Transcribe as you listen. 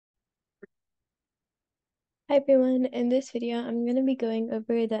Hi everyone, in this video I'm going to be going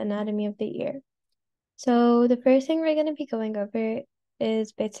over the anatomy of the ear. So the first thing we're going to be going over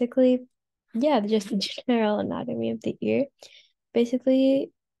is basically, just the general anatomy of the ear.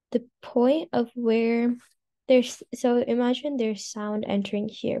 Basically, the point of where so imagine there's sound entering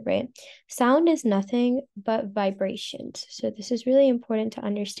here, right? Sound is nothing but vibrations. So this is really important to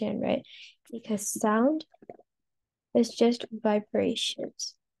understand, right? Because sound is just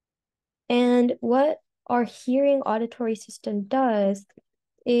vibrations. And what our hearing auditory system does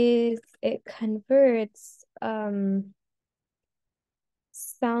is it converts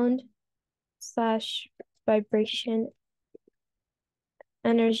sound slash vibration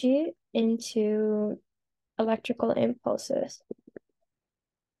energy into electrical impulses,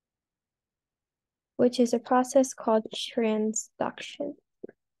 which is a process called transduction,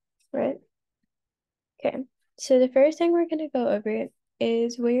 right? Okay, so the first thing we're going to go over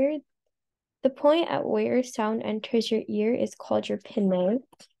is where the point at where sound enters your ear is called your pinnae.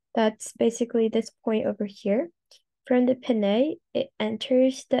 That's basically this point over here. From the pinnae, it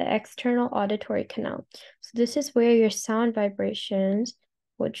enters the external auditory canal. So this is where your sound vibrations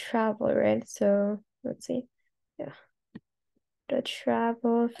would travel, right? So let's see. Yeah. The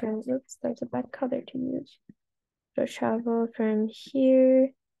travel from, oops, that's a bad color to use. The travel from here,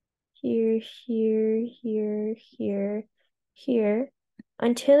 here, here, here, here, here,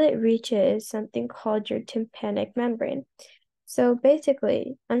 until it reaches something called your tympanic membrane. So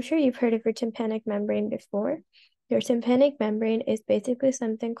basically, I'm sure you've heard of your tympanic membrane before. Your tympanic membrane is basically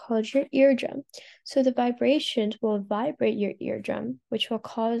something called your eardrum. So the vibrations will vibrate your eardrum, which will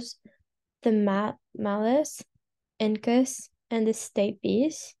cause the malleus, incus, and the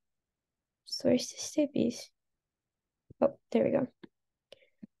stapes. So where's the stapes? Oh, there we go.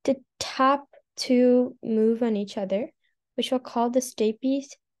 To tap to move on each other, which we'll call the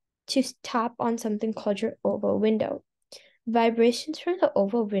stapes, to tap on something called your oval window. Vibrations from the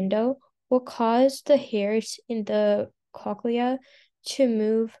oval window will cause the hairs in the cochlea to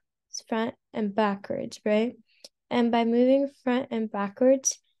move front and backwards, right? And by moving front and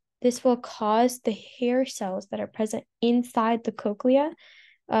backwards, this will cause the hair cells that are present inside the cochlea,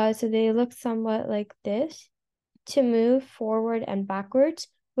 so they look somewhat like this, to move forward and backwards,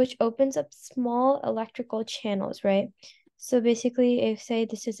 which opens up small electrical channels, right? So basically, if say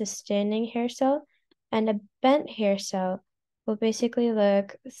this is a standing hair cell and a bent hair cell will basically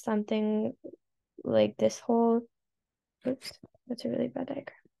look something like this whole, oops, that's a really bad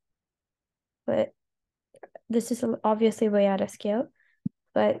diagram. But this is obviously way out of scale,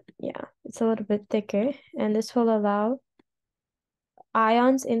 but yeah, it's a little bit thicker. And this will allow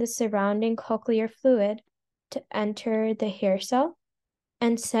ions in the surrounding cochlear fluid to enter the hair cell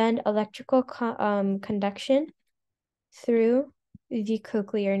and send electrical conduction through the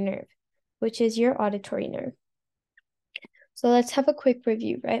cochlear nerve, which is your auditory nerve. So let's have a quick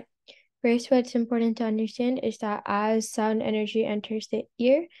review, right? First, what's important to understand is that as sound energy enters the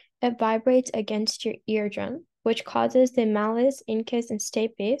ear, it vibrates against your eardrum, which causes the malleus, incus, and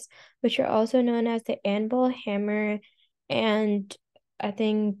stapes, which are also known as the anvil, hammer, and I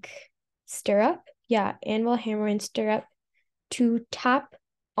think stirrup. Yeah, anvil, hammer, and stirrup to tap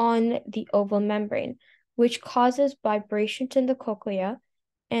on the oval membrane, which causes vibrations in the cochlea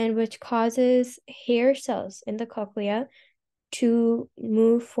and which causes hair cells in the cochlea to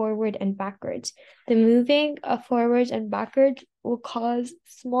move forward and backwards. The moving of forwards and backwards will cause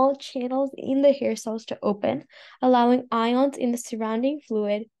small channels in the hair cells to open, allowing ions in the surrounding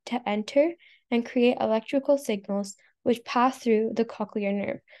fluid to enter and create electrical signals which pass through the cochlear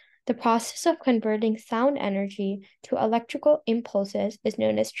nerve. The process of converting sound energy to electrical impulses is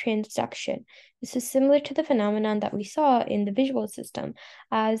known as transduction. This is similar to the phenomenon that we saw in the visual system,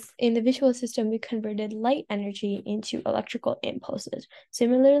 as in the visual system, we converted light energy into electrical impulses.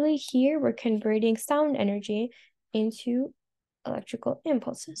 Similarly, here we're converting sound energy into electrical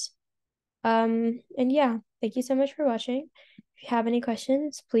impulses. And yeah, thank you so much for watching. If you have any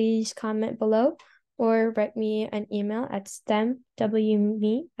questions, please comment below or write me an email at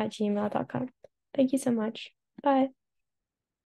stemwme@gmail.com. Thank you so much. Bye.